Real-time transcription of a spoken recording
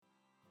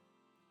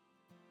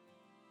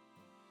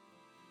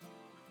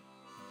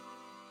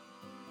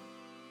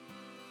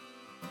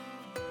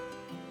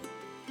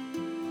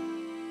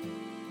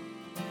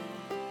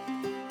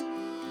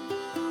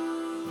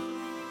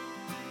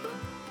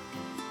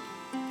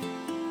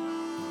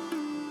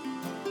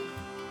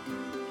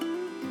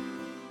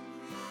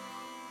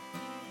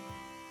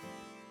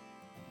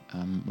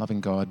Loving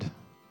God,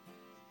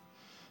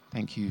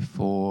 thank you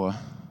for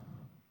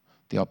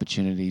the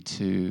opportunity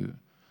to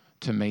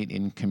meet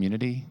in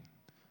community.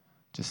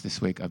 Just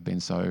this week I've been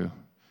so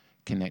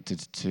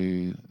connected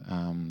to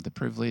the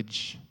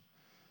privilege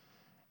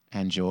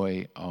and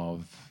joy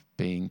of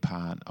being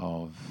part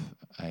of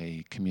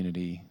a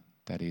community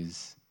that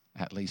is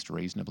at least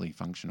reasonably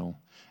functional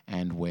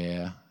and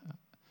where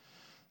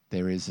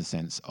there is a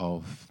sense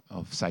of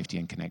safety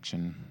and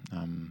connection.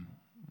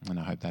 And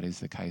I hope that is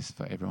the case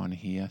for everyone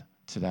here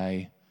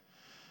today.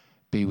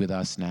 Be with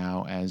us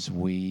now as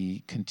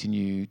we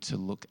continue to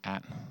look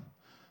at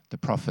the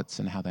prophets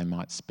and how they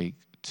might speak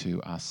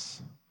to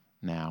us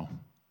now.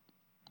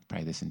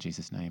 Pray this in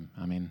Jesus' name.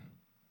 Amen.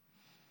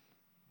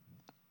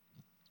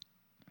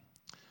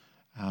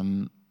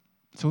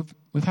 So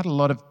we've had a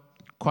lot of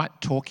quite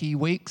talky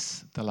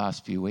weeks the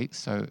last few weeks,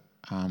 so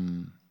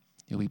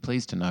you'll be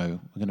pleased to know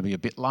we're going to be a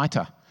bit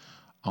lighter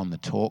on the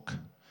talk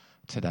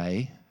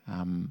today.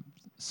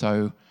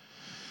 So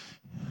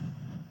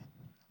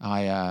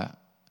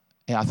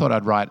I thought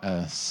I'd write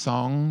a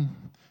song.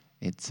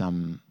 It's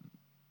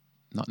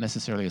not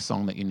necessarily a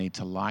song that you need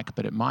to like,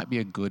 but it might be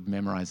a good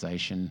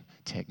memorization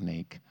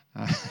technique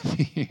for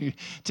you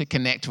to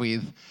connect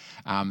with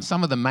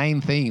some of the main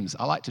themes.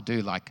 I like to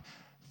do like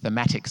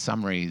thematic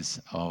summaries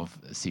of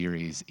a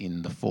series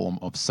in the form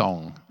of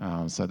song.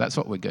 So that's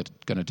what we're going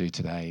to do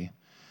today.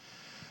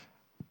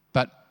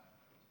 But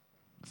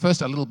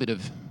first, a little bit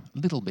of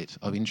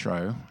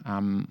intro.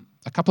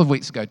 A couple of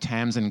weeks ago,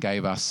 Tamsin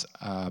gave us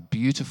a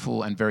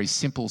beautiful and very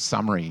simple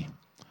summary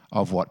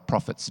of what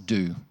prophets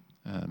do.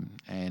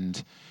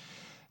 And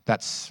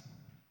that's,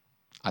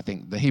 I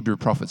think, the Hebrew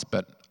prophets,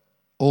 but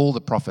all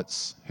the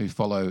prophets who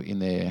follow in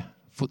their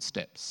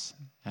footsteps.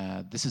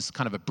 This is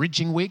kind of a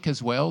bridging week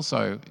as well.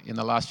 So in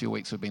the last few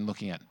weeks, we've been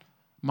looking at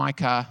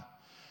Micah.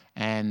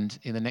 And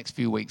in the next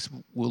few weeks,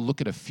 we'll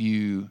look at a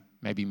few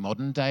maybe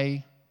modern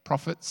day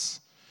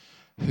prophets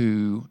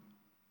who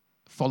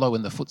follow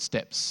in the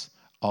footsteps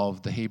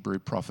of the Hebrew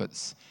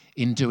prophets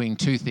in doing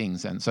two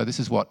things. And so this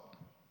is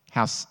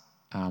how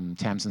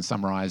Tamsin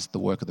summarized the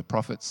work of the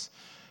prophets.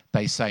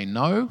 They say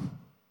no,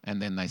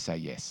 and then they say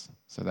yes.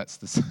 So that's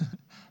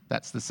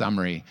the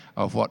summary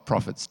of what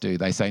prophets do.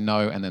 They say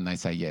no, and then they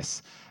say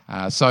yes.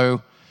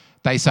 So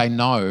they say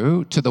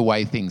no to the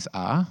way things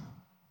are,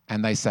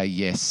 and they say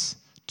yes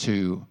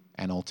to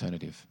an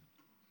alternative.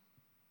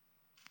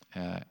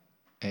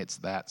 It's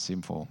that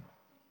simple.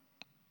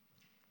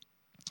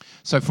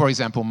 So, for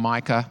example,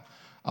 Micah,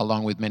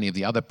 along with many of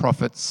the other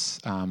prophets,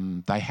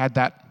 they had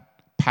that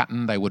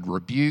pattern. They would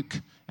rebuke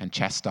and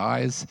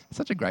chastise.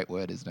 Such a great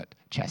word, isn't it?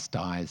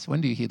 Chastise.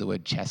 When do you hear the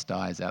word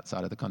chastise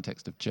outside of the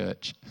context of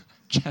church?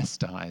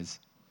 Chastise.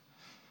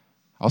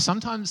 Oh,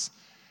 sometimes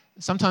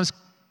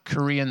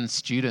Korean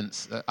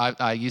students,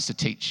 I used to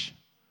teach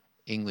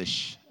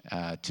English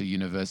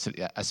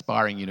to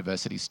aspiring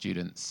university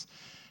students,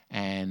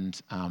 and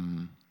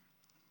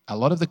a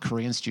lot of the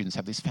Korean students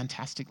have this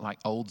fantastic, like,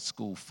 old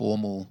school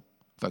formal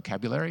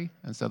vocabulary,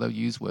 and so they'll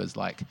use words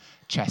like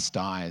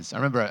chastise. I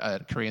remember a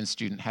Korean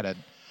student had a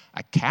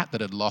cat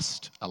that had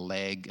lost a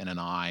leg and an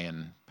eye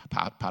and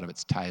part of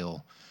its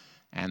tail,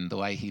 and the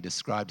way he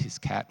described his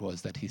cat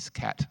was that his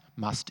cat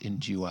must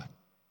endure.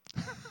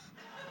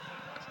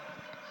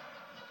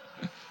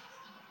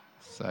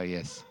 So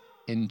yes,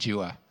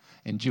 endure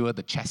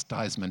the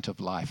chastisement of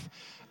life.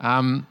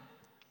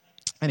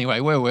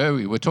 Anyway, where were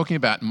we? We're talking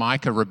about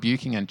Micah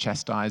rebuking and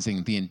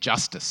chastising the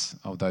injustice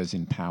of those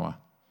in power.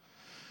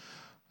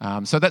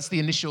 So that's the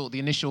initial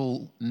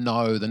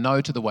no, the no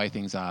to the way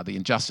things are, the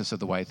injustice of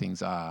the way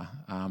things are.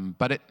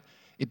 But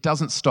it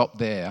doesn't stop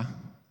there.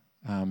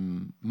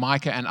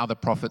 Micah and other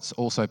prophets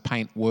also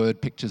paint word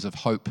pictures of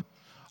hope,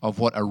 of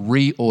what a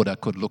reorder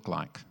could look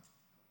like.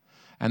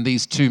 And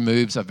these two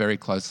moves are very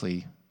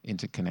closely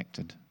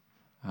interconnected.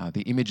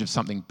 The image of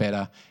something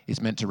better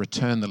is meant to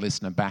return the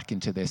listener back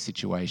into their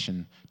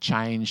situation,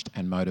 changed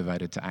and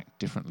motivated to act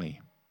differently.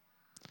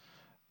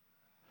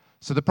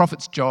 So the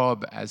prophet's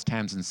job, as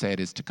Tamsin said,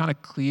 is to kind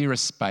of clear a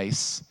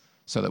space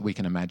so that we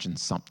can imagine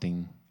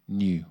something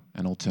new,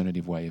 an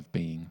alternative way of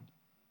being.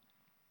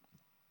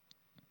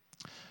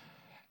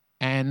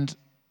 And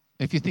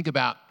if you think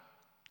about,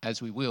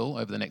 as we will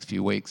over the next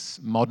few weeks,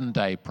 modern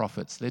day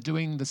prophets, they're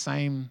doing the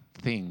same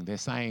thing. They're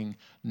saying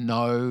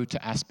no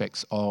to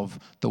aspects of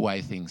the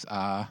way things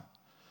are,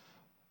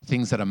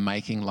 things that are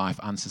making life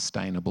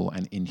unsustainable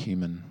and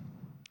inhuman,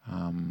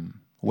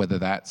 whether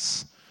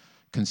that's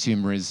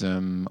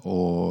consumerism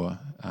or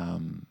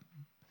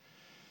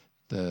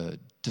the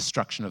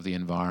destruction of the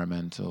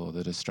environment or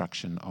the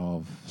destruction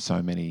of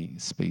so many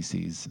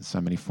species, so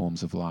many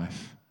forms of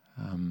life.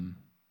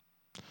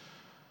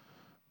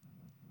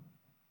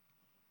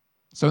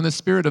 So in the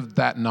spirit of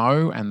that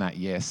no and that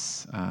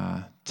yes,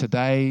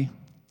 today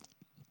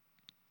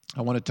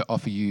I wanted to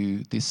offer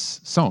you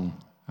this song.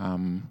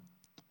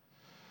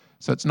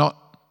 So it's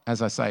not,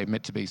 as I say,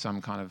 meant to be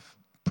some kind of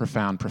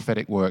profound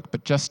prophetic work,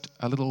 but just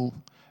a little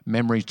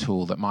memory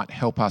tool that might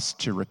help us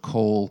to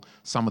recall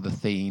some of the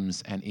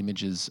themes and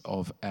images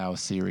of our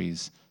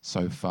series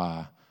so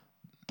far,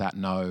 that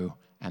no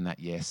and that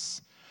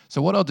yes.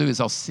 So what I'll do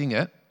is I'll sing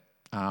it,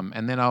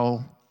 and then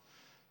I'll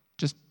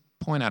just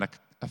point out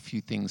a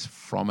few things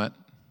from it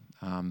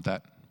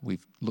that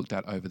we've looked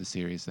at over the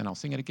series. Then I'll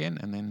sing it again,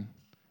 and then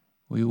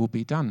we will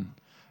be done.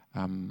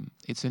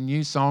 It's a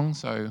new song,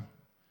 so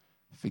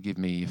forgive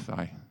me if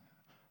I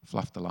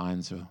fluff the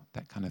lines or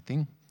that kind of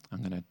thing. I'm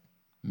going to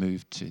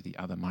move to the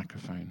other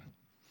microphone.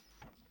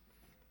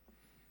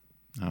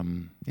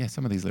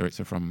 Some of these lyrics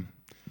are from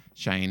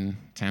Shane,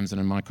 Tamsin,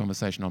 and my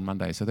conversation on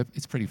Monday, so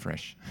it's pretty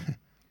fresh.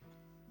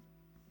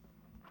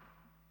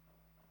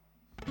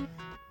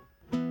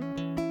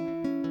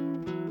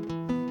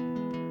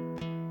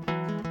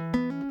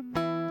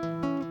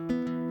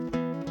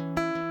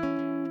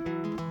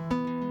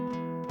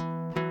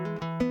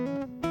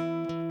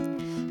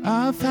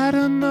 I've had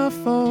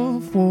enough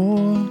of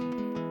war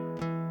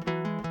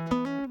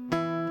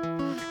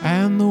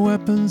and the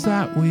weapons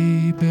that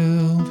we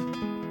build.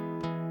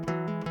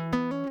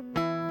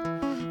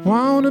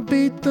 Wanna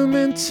beat them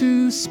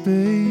into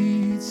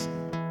space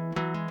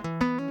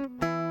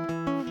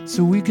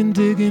so we can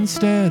dig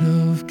instead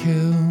of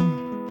kill,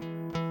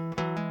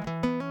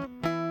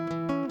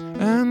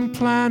 and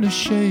plant a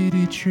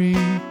shady tree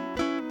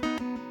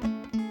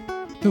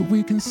that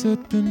we can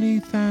sit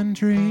beneath and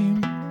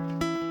dream.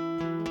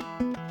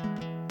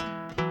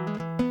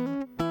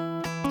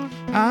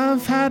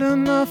 I've had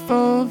enough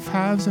of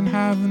haves and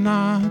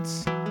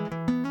have-nots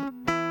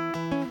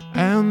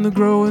and the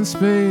growing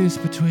space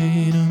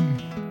between them.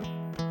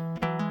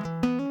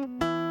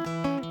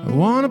 I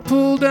wanna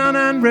pull down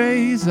and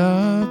raise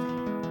up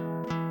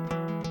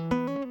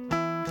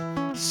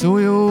so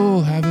we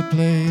all have a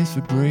place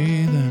for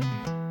breathing,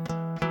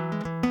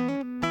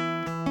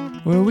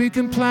 where we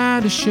can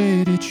plant a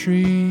shady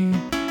tree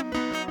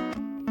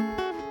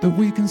that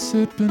we can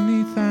sit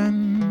beneath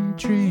and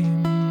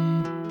dream.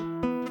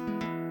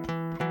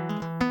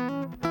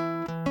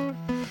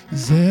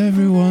 'Cause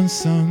everyone's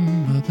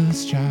some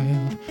mother's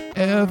child,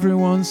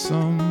 everyone's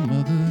some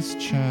mother's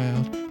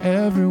child,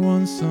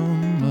 everyone's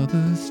some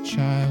mother's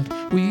child.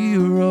 We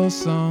are all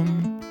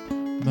some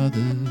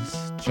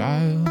mother's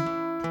child.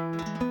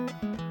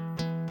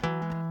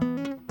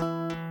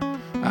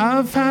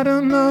 I've had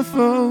enough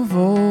of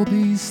all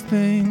these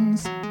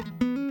things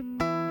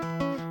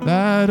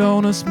that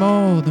own us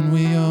more than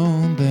we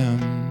own them.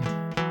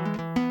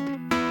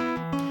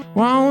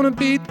 Wanna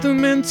beat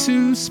them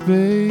into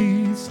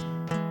space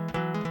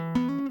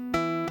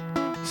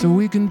so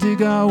we can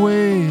dig our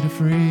way to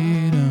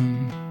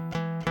freedom,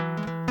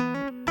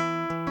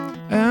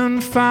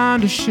 and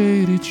find a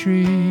shady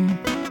tree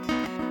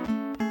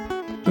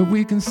that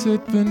we can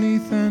sit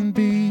beneath and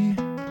be,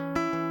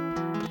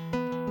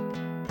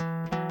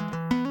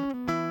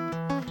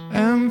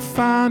 and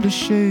find a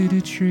shady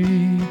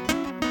tree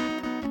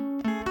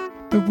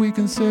that we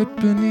can sit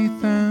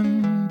beneath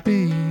and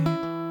be.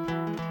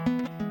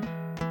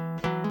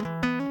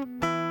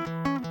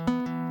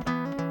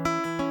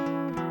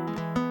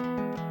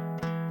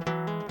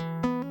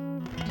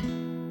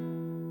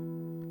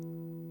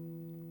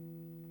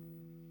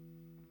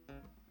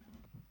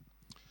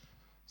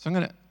 So I'm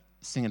going to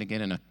sing it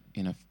again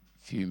in a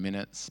few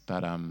minutes,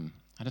 but I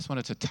just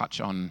wanted to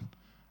touch on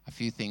a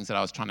few things that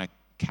I was trying to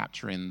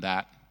capture in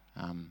that,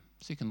 so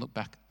you can look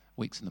back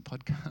weeks in the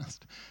podcast.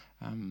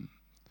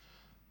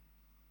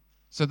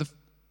 So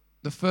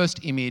the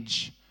first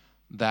image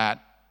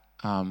that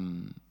I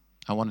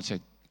wanted to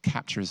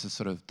capture is the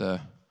sort of the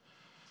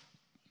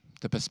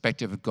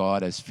perspective of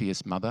God as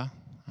fierce mother.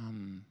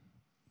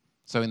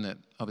 So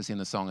obviously in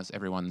the song, it's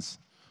everyone's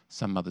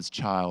some mother's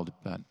child,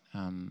 but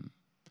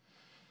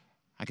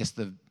I guess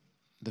the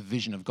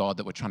vision of God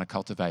that we're trying to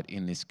cultivate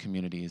in this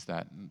community is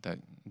that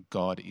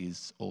God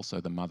is also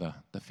the mother,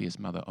 the fierce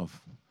mother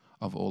of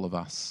all of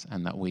us,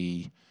 and that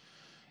we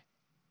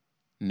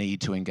need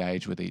to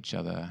engage with each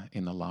other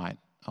in the light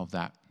of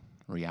that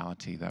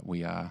reality, that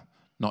we are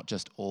not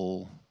just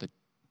all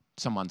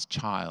someone's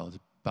child,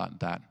 but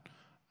that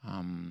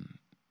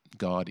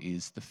God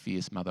is the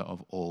fierce mother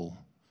of all.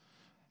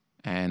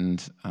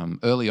 And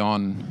early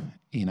on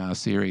in our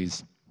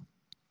series,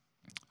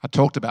 I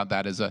talked about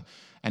that as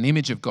an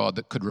image of God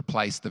that could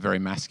replace the very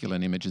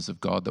masculine images of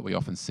God that we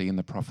often see in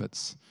the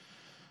prophets.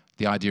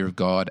 The idea of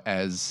God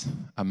as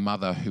a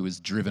mother who is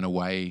driven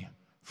away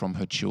from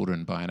her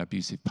children by an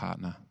abusive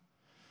partner,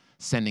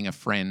 sending a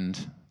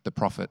friend, the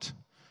prophet,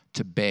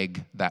 to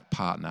beg that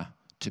partner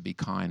to be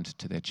kind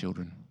to their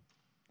children.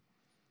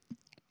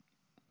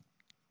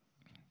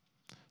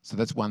 So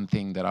that's one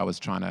thing that I was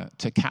trying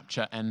to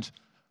capture, and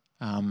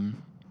I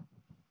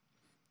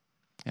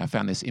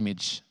found this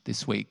image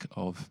this week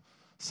of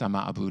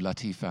Sama Abu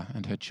Latifa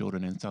and her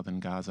children in southern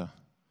Gaza.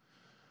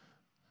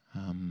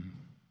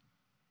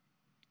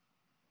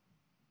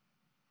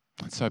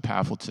 It's so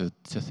powerful to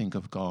think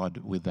of God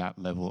with that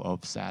level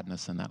of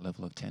sadness and that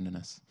level of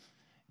tenderness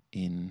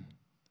in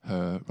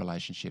her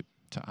relationship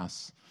to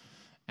us,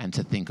 and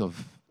to think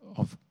of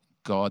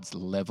God's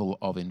level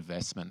of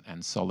investment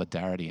and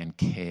solidarity and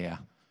care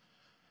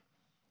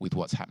with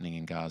what's happening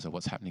in Gaza,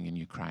 what's happening in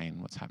Ukraine,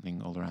 what's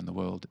happening all around the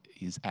world,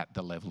 is at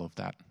the level of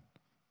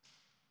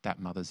that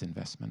mother's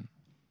investment.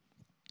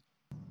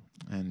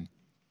 And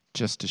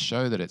just to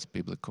show that it's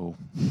biblical,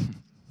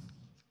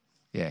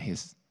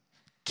 here's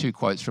 2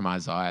 quotes from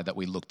Isaiah that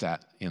we looked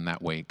at in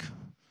that week.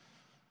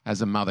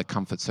 As a mother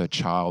comforts her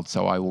child,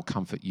 so I will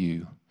comfort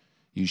you.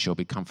 You shall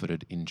be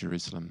comforted in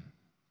Jerusalem.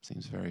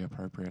 Seems very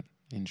appropriate,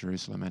 in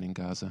Jerusalem and in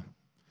Gaza.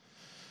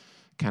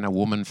 Can a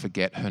woman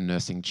forget her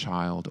nursing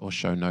child or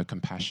show no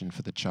compassion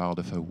for the child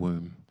of her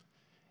womb?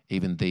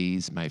 Even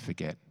these may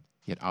forget,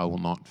 yet I will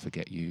not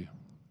forget you.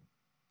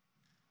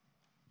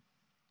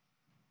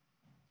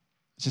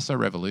 It's just so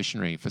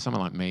revolutionary for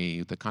someone like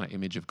me, the kind of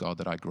image of God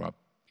that I grew up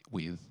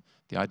with,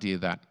 the idea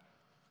that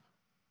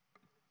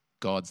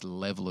God's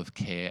level of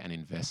care and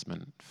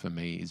investment for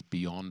me is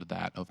beyond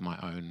that of my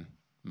own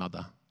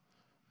mother.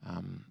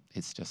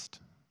 It's just,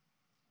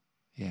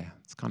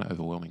 it's kind of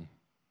overwhelming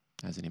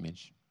as an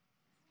image,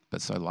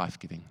 but so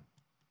life-giving.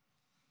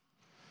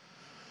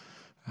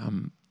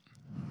 So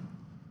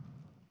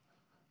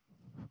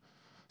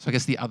I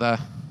guess the other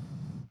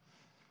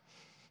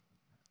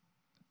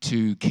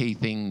 2 key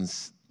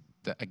things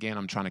that, again,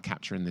 I'm trying to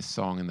capture in this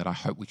song and that I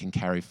hope we can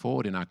carry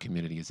forward in our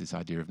community is this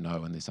idea of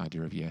no and this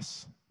idea of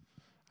yes.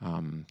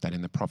 That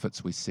in the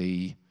prophets we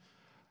see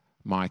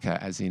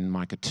Micah, as in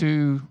Micah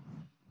 2,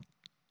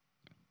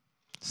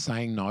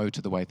 saying no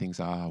to the way things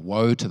are.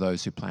 Woe to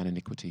those who plan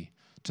iniquity,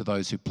 to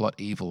those who plot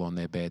evil on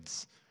their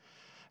beds.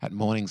 At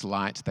morning's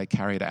light they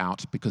carry it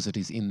out because it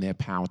is in their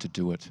power to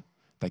do it.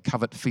 They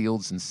covet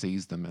fields and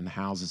seize them, and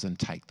houses and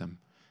take them.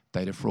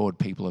 They defraud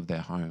people of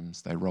their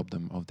homes. They rob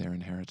them of their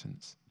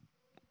inheritance.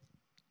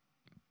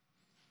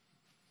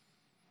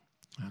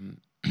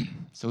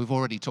 So we've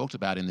already talked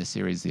about in this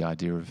series the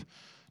idea of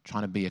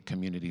trying to be a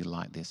community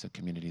like this, a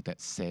community that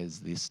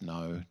says this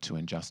no to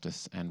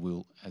injustice. And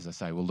we'll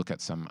look at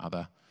some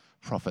other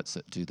prophets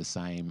that do the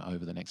same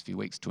over the next few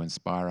weeks to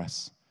inspire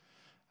us.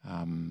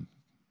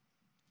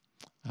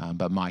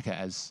 But Micah,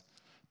 as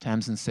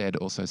Tamsin said,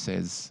 also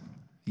says,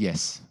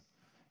 yes,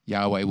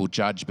 Yahweh will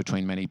judge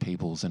between many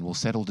peoples and will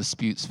settle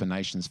disputes for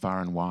nations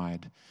far and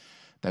wide.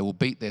 They will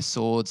beat their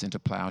swords into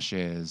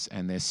plowshares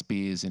and their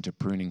spears into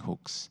pruning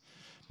hooks.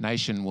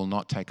 Nation will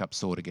not take up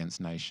sword against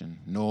nation,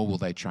 nor will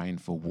they train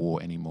for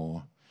war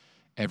anymore.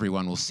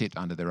 Everyone will sit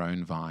under their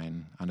own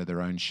vine, under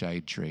their own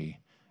shade tree,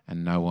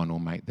 and no one will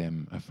make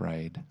them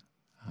afraid.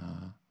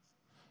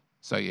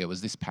 It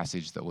was this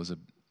passage that was,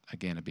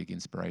 again, a big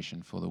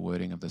inspiration for the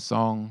wording of the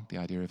song, the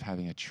idea of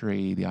having a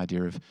tree, the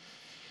idea of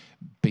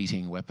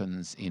beating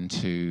weapons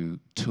into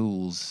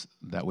tools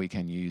that we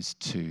can use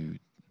to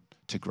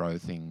grow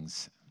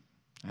things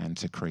and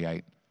to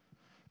create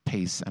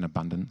peace and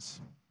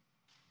abundance.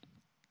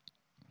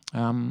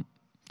 And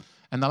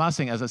the last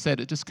thing, as I said,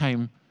 it just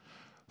came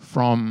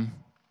from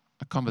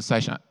a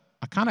conversation.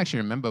 I can't actually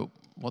remember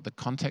what the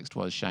context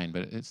was, Shane,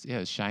 but it's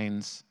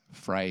Shane's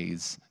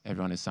phrase,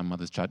 everyone is some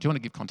mother's child. Do you want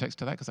to give context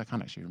to that? Because I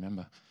can't actually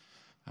remember.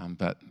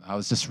 But I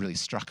was just really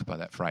struck by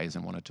that phrase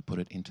and wanted to put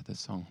it into the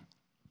song.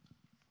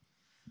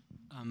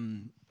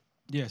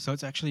 So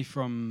it's actually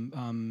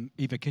from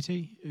Eva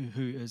Kitty,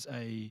 who is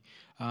a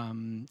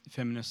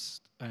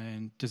feminist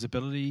and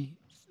disability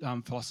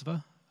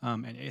philosopher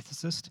and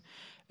ethicist,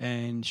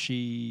 and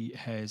she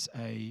has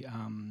a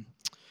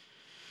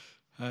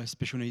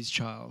special needs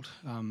child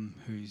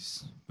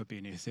who's would be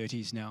in her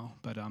 30s now,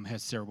 but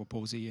has cerebral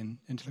palsy and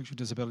intellectual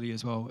disability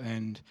as well.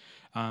 And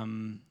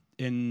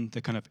in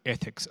the kind of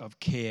ethics of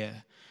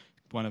care,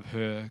 one of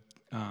her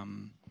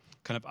kind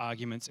of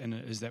arguments in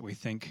it is that we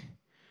think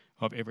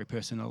of every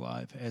person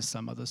alive as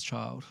some other's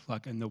child,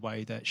 like in the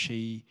way that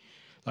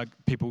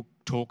people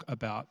talk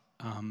about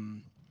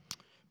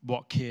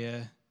what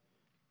care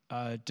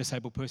a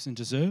disabled person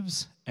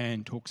deserves,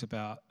 and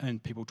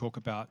people talk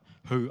about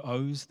who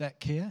owes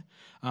that care,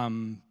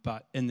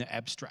 but in the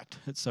abstract,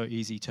 it's so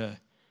easy to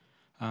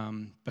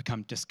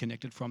become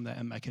disconnected from that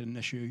and make it an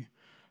issue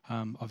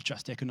of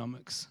just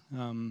economics.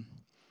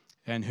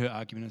 And her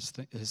argument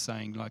is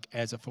saying, like,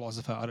 as a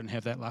philosopher, I don't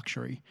have that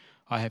luxury.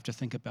 I have to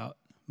think about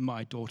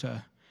my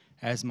daughter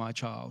as my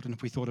child, and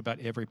if we thought about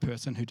every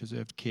person who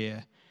deserved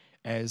care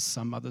as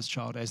some mother's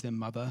child, as their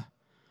mother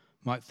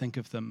might think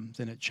of them,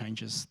 then it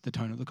changes the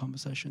tone of the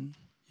conversation,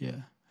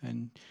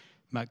 and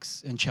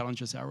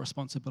challenges our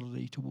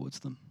responsibility towards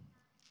them.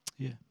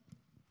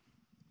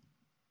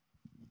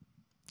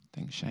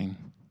 Thanks, Shane.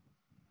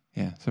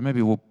 So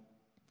maybe we'll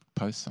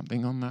post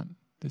something on that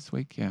this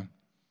week.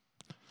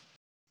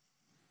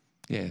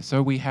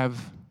 So we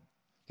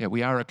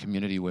are a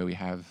community where we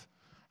have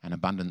an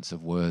abundance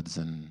of words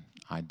and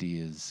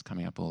ideas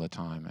coming up all the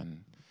time,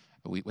 and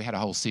we had a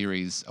whole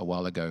series a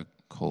while ago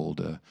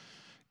called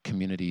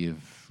Community of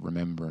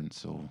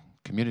Remembrance, or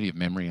Community of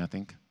Memory, I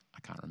think. I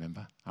can't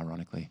remember,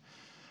 ironically.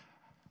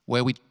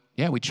 Where we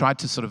tried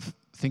to sort of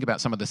think about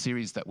some of the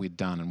series that we'd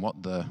done and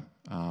what to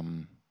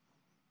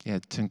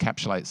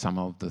encapsulate some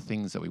of the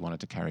things that we wanted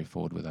to carry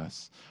forward with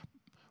us.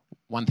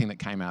 One thing that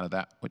came out of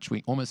that, which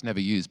we almost never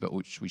use, but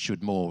which we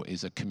should more,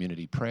 is a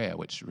community prayer,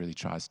 which really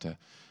tries to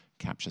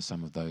capture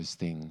some of those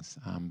things.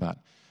 But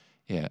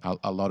yeah,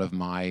 a lot of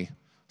my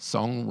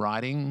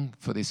songwriting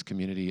for this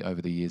community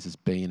over the years has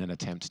been an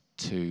attempt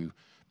to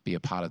be a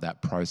part of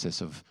that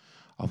process of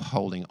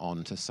holding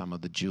on to some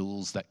of the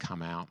jewels that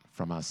come out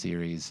from our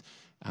series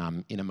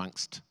in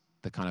amongst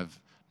the kind of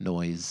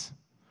noise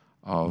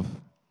of,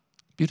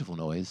 beautiful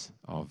noise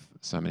of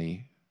so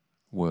many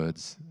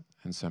words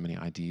and so many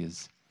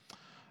ideas.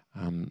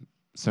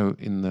 So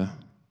in the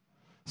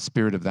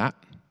spirit of that,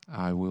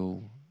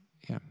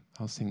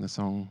 I'll sing the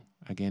song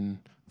again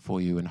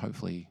for you, and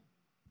hopefully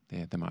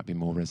there might be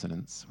more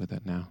resonance with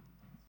it now.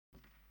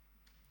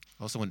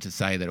 I also wanted to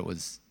say that it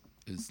was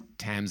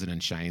Tamsin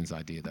and Shane's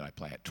idea that I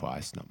play it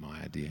twice, not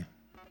my idea.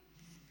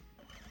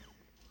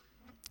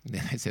 And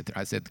then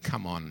I said,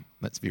 come on,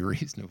 let's be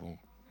reasonable.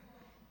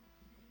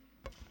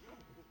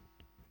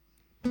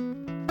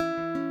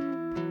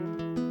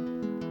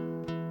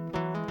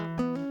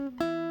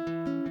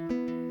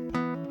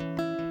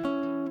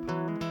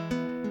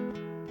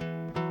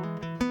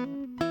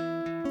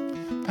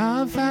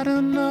 I've had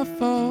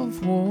enough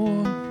of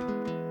war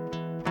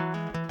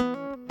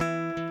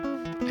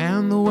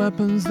and the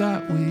weapons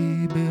that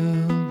we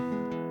build.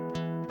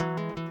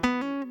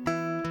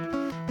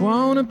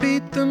 Wanna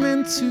beat them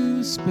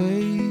into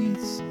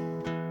space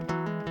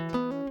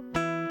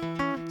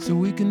so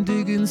we can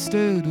dig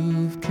instead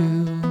of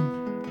kill,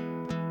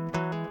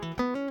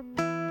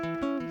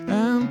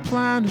 and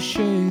plant a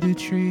shady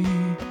tree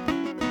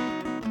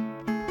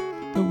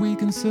that we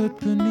can sit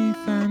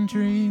beneath and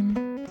dream.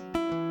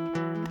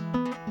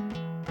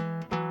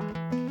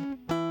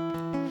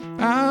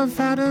 I've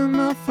had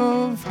enough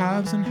of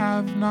haves and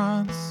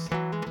have-nots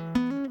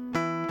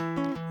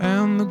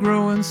and the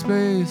growing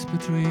space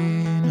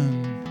between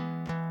them.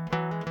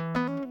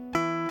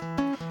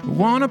 I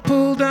wanna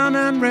pull down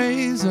and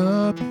raise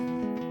up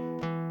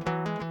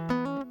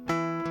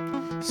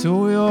so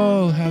we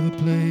all have a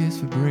place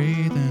for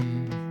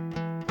breathing,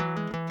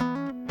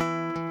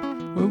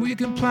 where we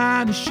can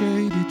plant a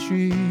shady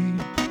tree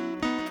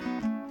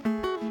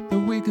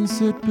that we can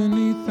sit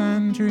beneath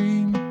and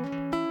dream.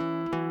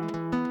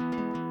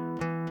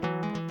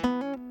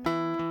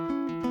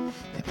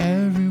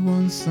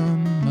 Everyone's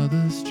some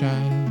mother's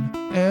child.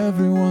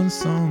 Everyone's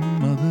some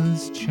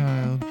mother's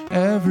child.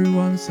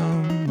 Everyone's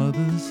some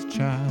mother's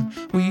child.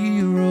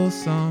 We are all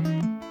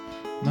some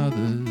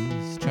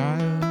mother's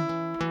child.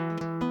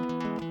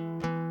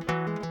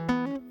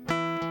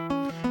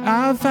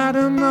 I've had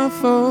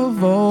enough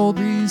of all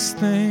these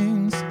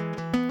things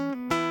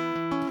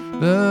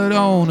that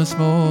own us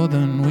more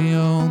than we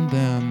own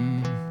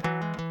them.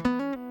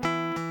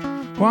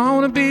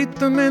 Wanna beat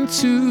them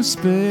into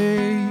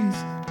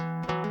space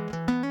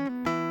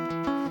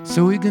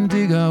so we can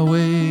dig our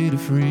way to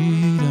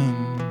freedom,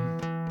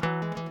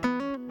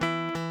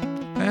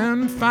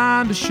 and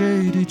find a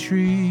shady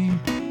tree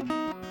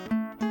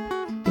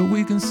that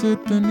we can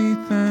sit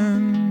beneath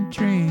and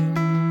dream,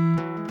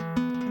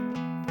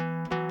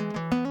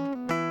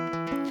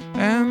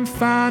 and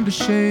find a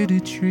shady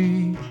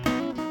tree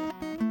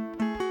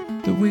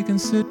that we can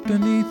sit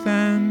beneath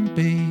and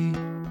be.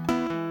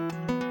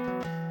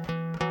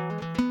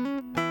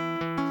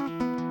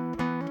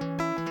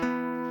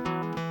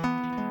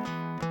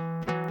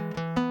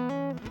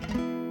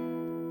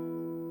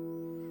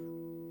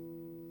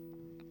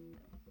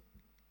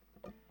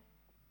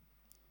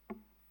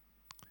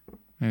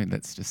 Maybe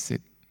let's just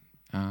sit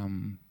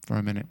for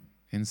a minute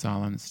in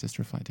silence, just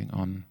reflecting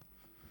on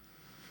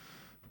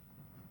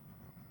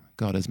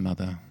God as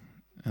mother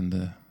and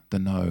the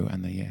no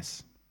and the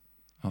yes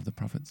of the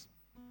prophets.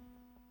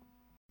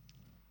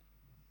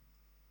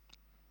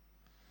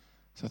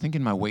 So I think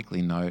in my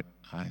weekly note,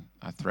 I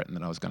threatened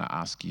that I was going to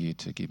ask you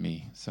to give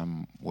me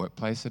some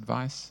workplace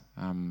advice.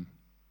 I'm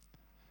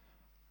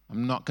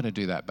not going to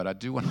do that, but I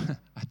do want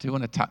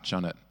to touch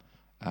on it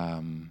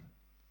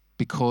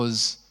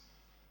because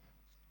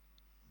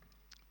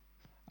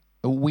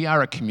we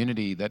are a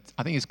community that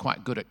I think is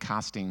quite good at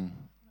casting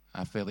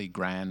a fairly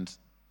grand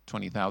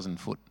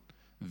 20,000-foot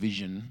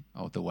vision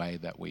of the way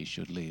that we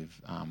should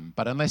live.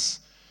 But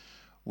unless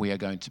we are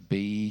going to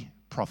be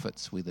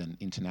prophets with an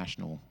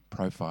international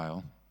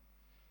profile,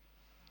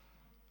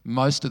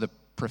 most of the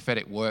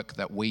prophetic work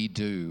that we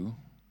do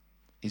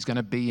is going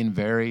to be in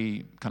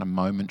very kind of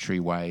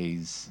momentary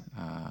ways,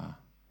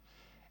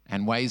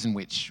 and ways in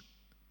which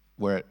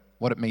what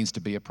it means to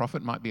be a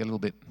prophet might be a little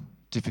bit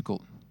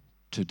difficult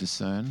to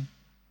discern.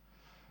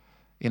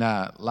 In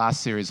our last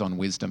series on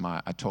wisdom,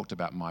 I talked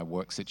about my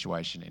work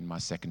situation in my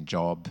second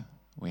job.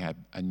 We had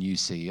a new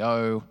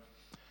CEO.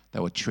 They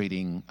were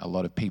treating a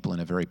lot of people in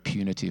a very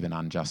punitive and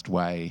unjust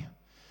way.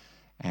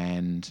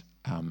 And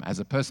as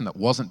a person that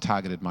wasn't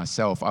targeted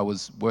myself, I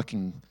was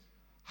working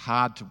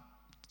hard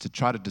to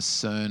try to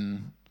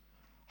discern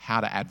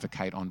how to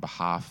advocate on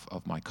behalf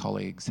of my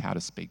colleagues, how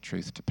to speak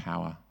truth to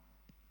power.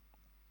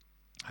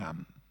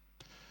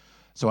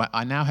 So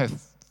I now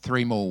have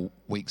 3 more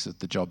weeks of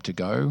the job to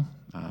go.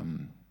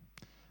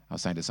 I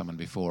was saying to someone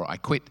before, I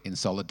quit in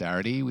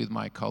solidarity with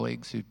my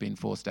colleagues who've been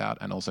forced out,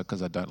 and also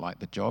because I don't like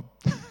the job.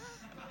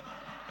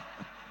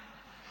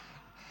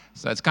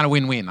 So it's kind of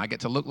win-win. I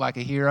get to look like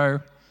a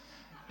hero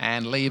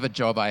and leave a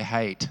job I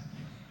hate.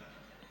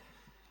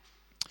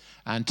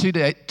 And 2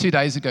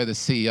 days ago, the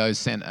CEO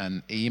sent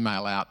an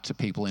email out to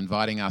people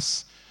inviting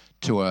us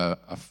to a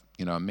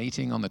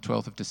meeting on the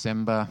 12th of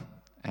December,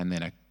 and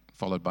then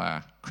followed by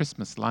a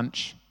Christmas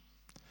lunch.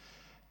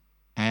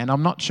 And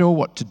I'm not sure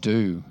what to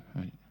do.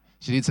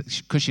 She did,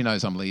 because she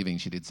knows I'm leaving,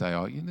 she did say,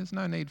 there's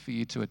no need for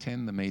you to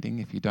attend the meeting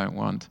if you don't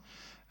want.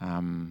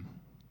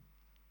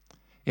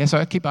 So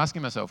I keep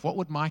asking myself, what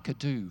would Micah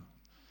do?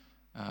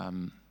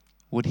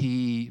 Would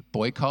he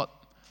boycott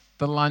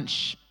the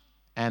lunch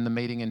and the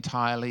meeting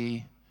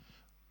entirely?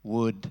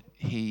 Would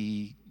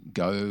he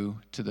go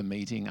to the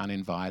meeting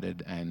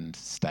uninvited and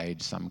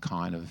stage some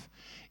kind of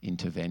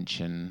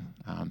intervention,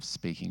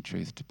 speaking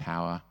truth to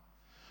power?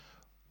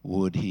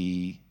 Would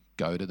he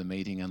go to the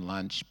meeting and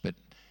lunch but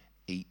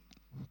eat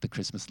the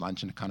Christmas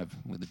lunch with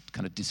a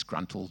kind of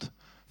disgruntled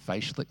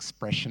facial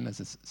expression as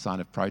a sign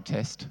of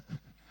protest?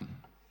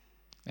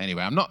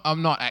 Anyway,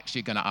 I'm not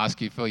actually going to ask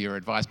you for your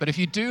advice, but if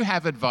you do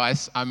have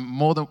advice, I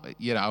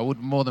would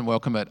more than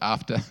welcome it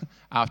after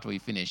we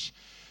finish.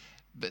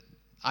 But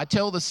I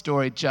tell the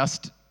story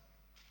just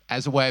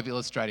as a way of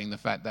illustrating the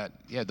fact that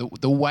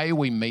the way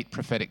we meet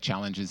prophetic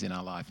challenges in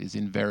our life is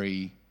in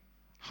very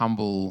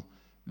humble,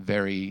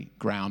 very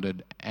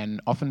grounded,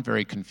 and often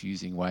very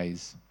confusing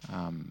ways.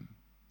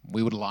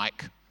 We would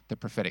like the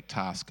prophetic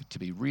task to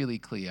be really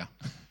clear.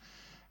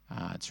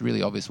 It's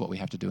really obvious what we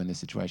have to do in this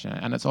situation,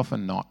 and it's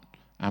often not.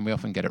 And we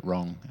often get it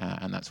wrong,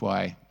 and that's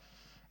why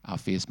our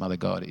fierce Mother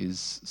God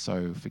is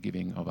so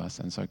forgiving of us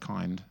and so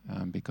kind,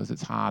 because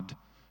it's hard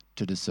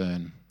to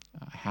discern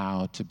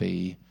how to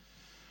be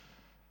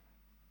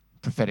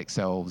prophetic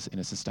selves in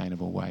a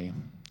sustainable way.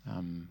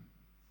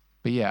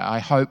 I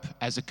hope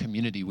as a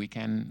community we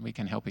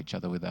can help each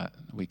other with that.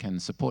 We can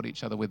support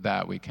each other with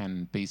that. We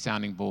can be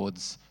sounding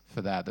boards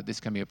for that. That this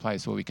can be a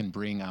place where we can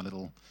bring our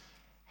little,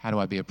 how do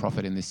I be a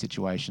prophet in this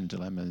situation,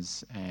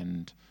 dilemmas,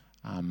 and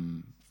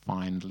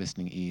find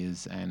listening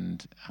ears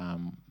and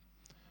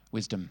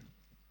wisdom.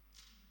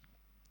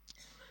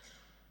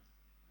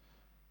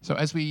 So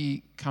as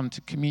we come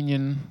to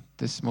communion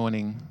this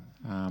morning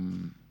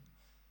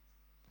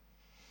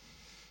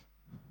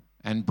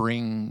and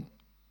bring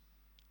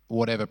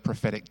whatever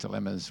prophetic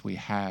dilemmas we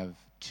have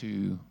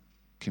to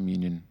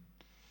communion,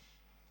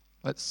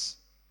 let's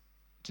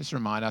just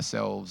remind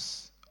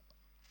ourselves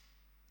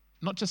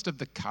not just of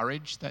the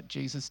courage that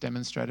Jesus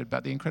demonstrated,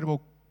 but the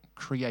incredible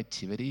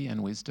creativity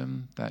and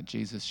wisdom that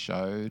Jesus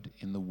showed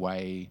in the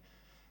way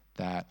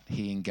that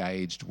he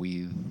engaged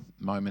with,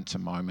 moment to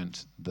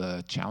moment,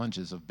 the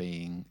challenges of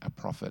being a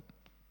prophet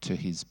to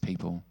his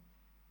people.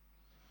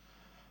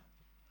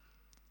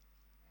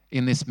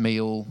 In this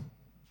meal,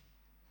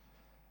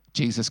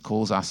 Jesus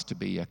calls us to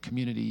be a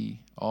community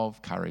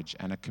of courage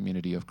and a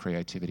community of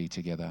creativity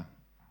together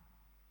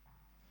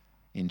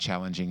in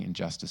challenging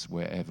injustice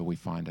wherever we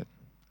find it.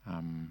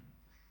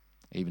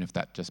 Even if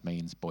that just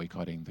means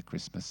boycotting the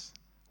Christmas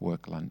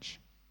work lunch.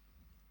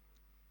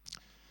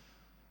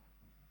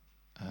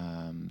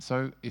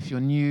 So if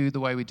you're new, the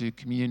way we do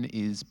communion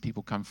is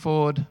people come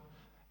forward.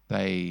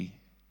 Do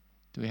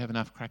we have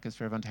enough crackers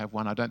for everyone to have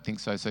one? I don't think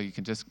so. So you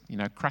can just,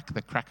 crack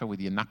the cracker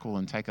with your knuckle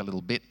and take a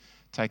little bit,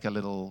 take a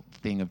little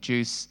thing of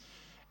juice.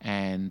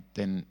 And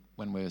then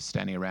when we're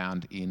standing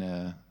around in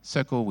a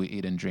circle, we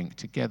eat and drink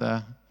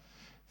together.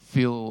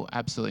 Feel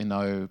absolutely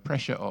no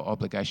pressure or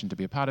obligation to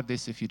be a part of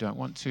this if you don't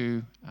want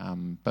to.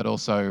 But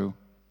also,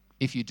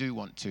 if you do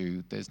want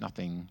to, there's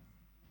nothing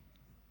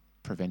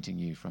preventing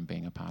you from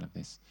being a part of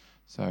this.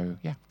 So,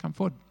 come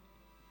forward.